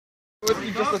with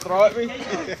me just to throw at me?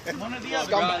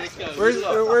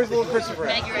 Where's little Christopher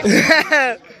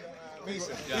at?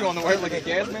 You want to wear like a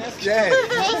gas mask? Yeah.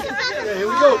 Yeah, here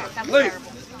we go. Luke.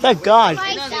 Thank God.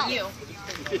 Let's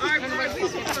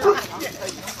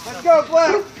go,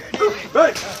 Glenn.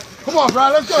 Hey, come on,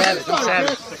 Brian. Let's go.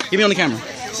 Savage. Give me on the camera.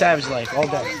 Savage life all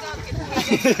day.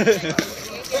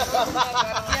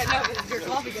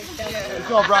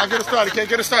 Come on, Brian. Get us started, kid.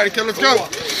 Get us started, kid. Let's go.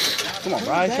 Come on,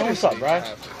 Brian. Show what's up, Brian.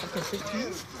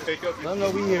 Let them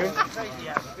know we here.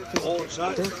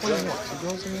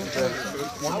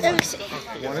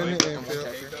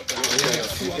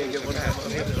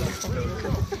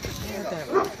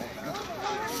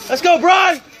 Let's go,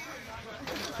 Brian!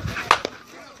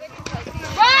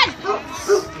 Run!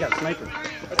 You got a sniper.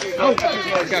 Oh, you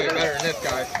gotta be better than this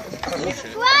guy.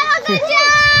 Run, Uncle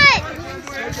John!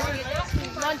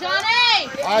 Come on, Johnny!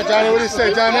 All right, Johnny. What do you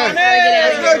say, Johnny?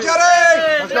 Let's go,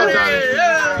 Johnny! Let's go,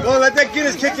 Johnny. Go, let that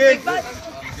Guinness kick in.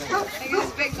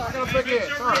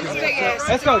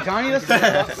 Let's go, Johnny. Let's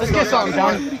get something,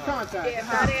 Johnny.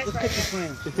 Let's kick this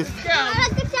win.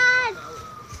 Uncle John!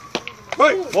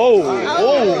 Whoa!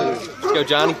 Whoa! Let's go,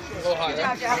 Johnny.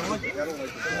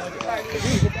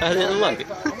 I didn't like it.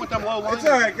 It's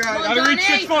all right, guys. Gotta reach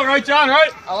 6 foot, right, John?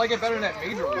 Right? I like it better than that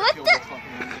major one. What the?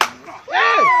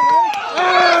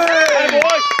 Hey,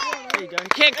 boy! Hey, Johnny.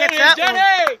 Can't catch that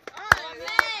one.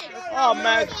 Oh,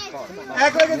 man.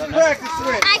 Act like it's practice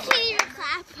swing. I can't even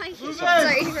clap.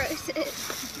 Sorry,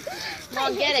 Roses. Come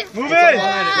on, get it. Move in!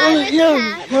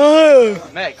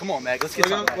 Meg, come on, Meg. Let's get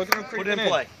something. Look at him Put it in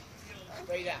play.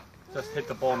 Just hit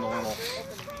the ball normal.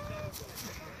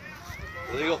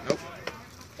 Illegal? Nope.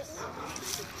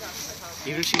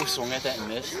 Even if she was swung at that and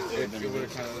missed, it would have been illegal.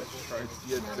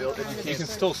 You can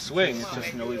still swing, it's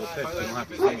just an illegal pitch. You don't have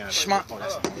to swing at it. Schmuck. Come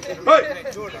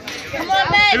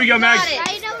on, Meg. Here we go, Meg.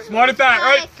 Smart it back,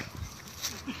 right?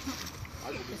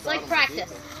 It's like practice.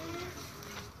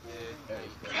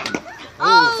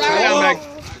 Oh! Sorry. Meg.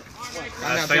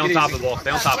 Stay on top of the ball.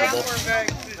 Stay on top of the ball.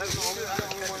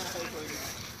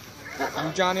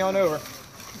 I'm Johnny on over.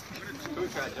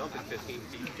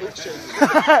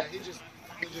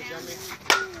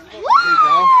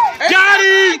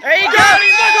 Johnny! There you go! Johnny!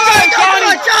 Let's go,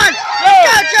 Johnny! John! Go,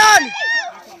 John!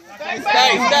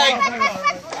 Stay.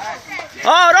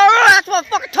 Oh, no, that's what I'm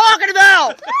fucking talking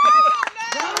about!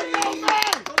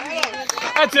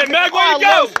 That's it, Meg, way to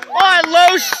go! All right,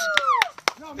 Los!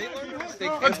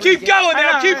 Let's keep going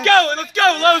now, keep going! Let's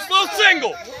go, Los, little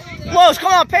single! Los,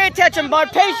 come on, pay attention,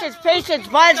 bud. Patience,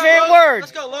 mine's favorite words.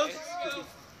 Let's go, Los.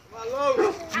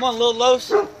 Come on, little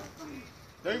Los.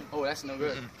 Oh, that's no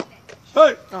good.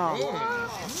 Hey!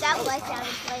 That was out of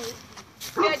place.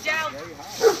 Yeah, Joe.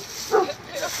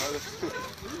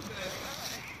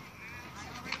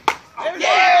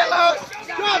 Yeah, Los.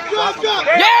 Drop.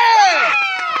 Yeah!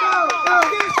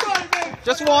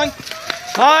 Just one.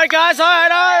 All right, guys. All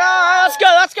right. Let's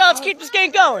go. Let's keep this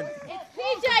game going.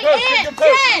 PJ, in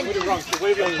 10!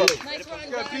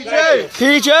 PJ.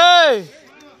 PJ.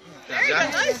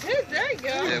 Nice hit. There you go.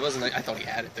 Yeah, it wasn't. I thought he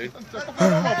had it, dude.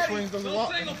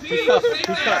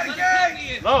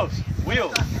 Los,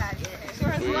 wheels.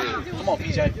 Come on,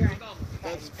 PJ.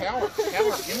 That's power.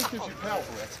 Guinness gives you power.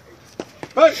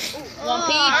 Hey! One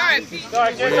piece.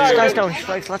 This guy's throwing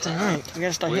strikes left and right. We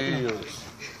gotta start hitting him.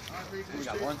 We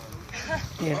got one.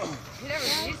 Yeah.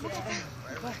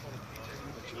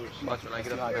 Watch when I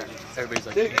get up high, everybody's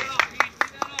like,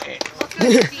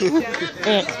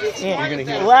 You're gonna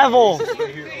hear level, it.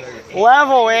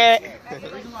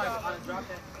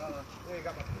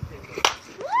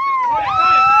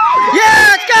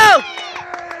 Yeah,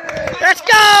 let's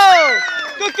go.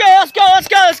 Good game, let's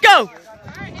go.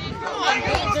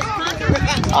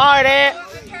 All right, Ant.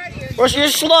 You're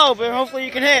slow, but hopefully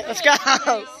you can hit. Let's go.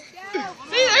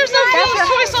 See, there's no fool's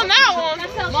choice on that one.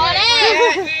 Come on,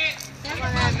 in!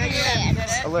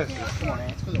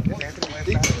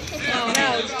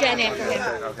 No, it's Jen after him.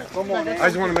 I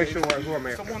just want to make sure who I'm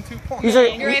after.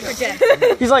 You're after Jen.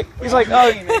 He's like,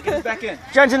 Back in.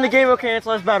 Jen's in the game, okay, it's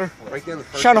less better. Right there in the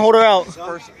first. Trying to hold her out. Dude,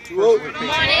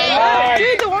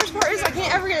 the worst part is I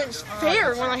can't ever get it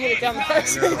fair when I hit it down the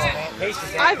first.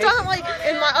 I've done it like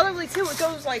in my other league too. It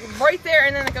goes like right there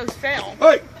and then it goes fail.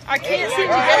 Hey! I can't seem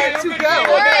to get it to go.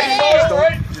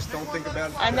 Just don't think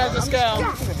about it. I know, just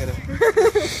go.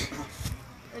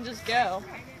 And just go.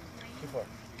 All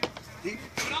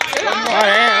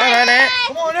right.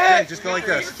 Come on in! Just go like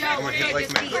this. I'm going to hit like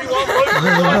me.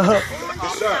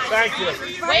 Yes, sir. Thank you.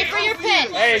 Wait for your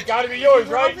pin. Hey, it's got to be yours,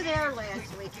 right? there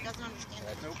last week. He doesn't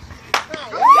understand that.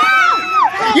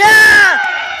 Yeah!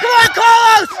 Come on,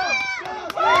 Carlos!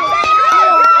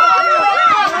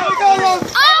 Go,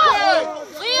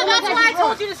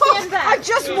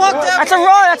 walked over. That's a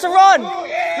run. That's a run.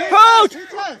 Pooch!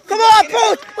 Come on,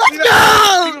 Pooch! Let's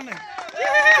go!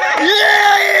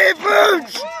 Yeah,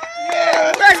 Pooch!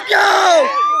 Let's go!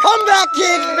 Comeback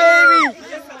kicks, baby!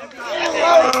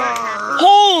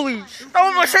 Holy! I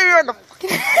almost hit you in the fucking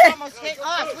head. Almost hit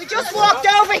us. We just walked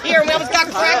over here and we almost got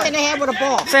cracked in the head with a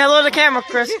ball. Say hello to the camera,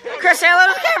 Chris. Chris, say hello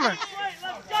to the camera.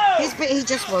 He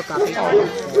just woke up.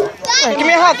 Hey, give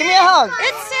me a hug. Give me a hug.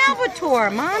 It's Salvatore,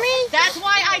 Mommy. That's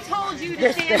why I told you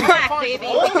to stand back, baby.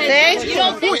 Because you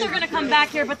don't think they're going to come back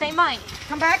here, but they might.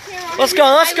 Come back here. Let's go.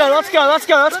 Let's go. Let's go. Let's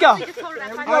go. Let's go. All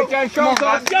right, guys, show us.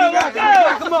 Let's go. Let's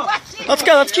go. Come on. Let's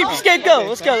go. Let's keep the skate going.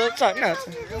 Let's go. Let's go. No,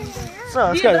 so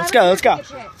let's go. Let's go. Let's go.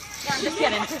 Just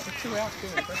kidding.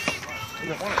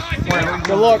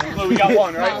 Good luck. We got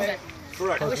one, right?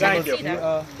 Correct. Thank you.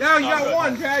 Yeah, you got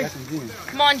one, Jay.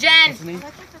 Come on, Jen. There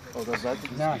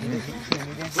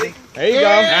you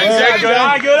go. Good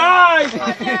eye. Good eye.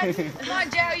 Come on,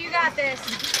 Joe. You got this.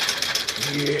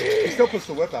 He still puts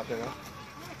the whip out there, huh?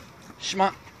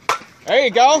 Schmuck. There you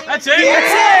go. That's it.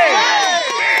 That's it.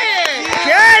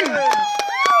 Jen!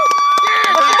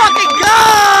 Let's fucking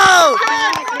go!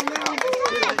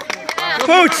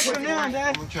 Pooch!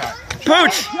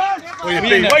 Pooch! Way to be.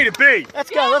 Way to be. Let's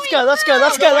go. Let's go. Let's go.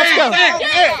 Let's go. Let's go. Let's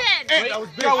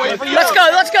go.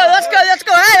 Let's go. Let's go. Let's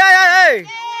go. Hey, hey, hey, hey!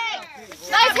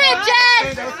 Nice hit,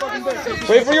 Jen.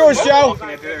 Wait for yours, Joe.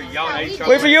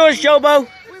 Wait for yours, Jobo.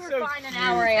 We were fine an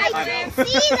hour after. I didn't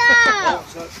see them.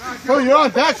 Oh, you're on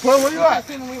deck, Phil. Where you at?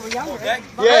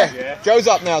 Yeah. Joe's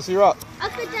up now, so you're up.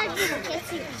 Uncle Doug, you can't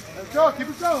see them. Let's go. Keep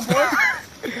it going, boy.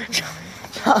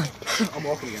 I'm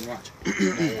walking again, watch.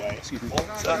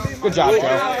 Good job,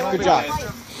 Joe. Good job.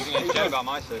 About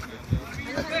my sister.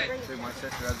 My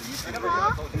sister has a YouTube video.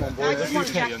 Come on, boys. Let's use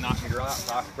him. Knocking her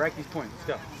out. Break these points.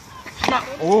 Let's go.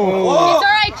 It's all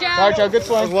right, Joe. Sorry, Joe. Good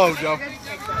swing. Low, Joe.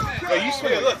 Yo, you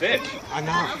swing a bitch. I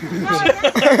know.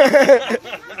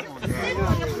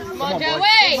 Come on, Joe.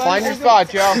 Wait. Find your spot,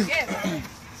 Joe.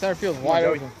 Center field's wide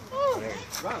open.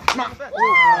 Run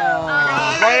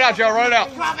it out, Joe. Run it out.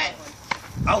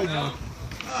 Come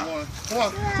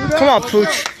on. Come on,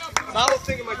 Pooch. I was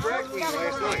thinking my drag queen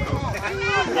last night.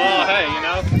 Well, hey, you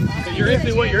know, you're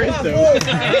into what you're into.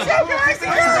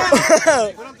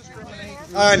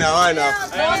 I know.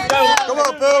 Come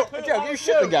on, Pooh. Joe, get your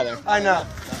shit together. I know.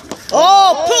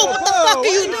 Oh, Pooh, what the fuck are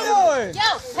you doing?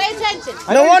 Joe, pay attention.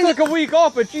 No wonder, Took a week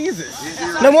off, but Jesus.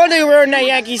 no wonder you were wearing that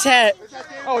Yankees hat.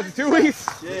 Oh, is it 2 weeks?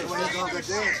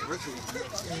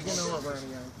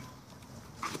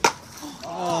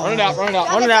 Run it out. Run it out.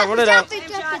 Run it out. Run it out.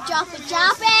 Drop it.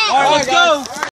 All right, let's go.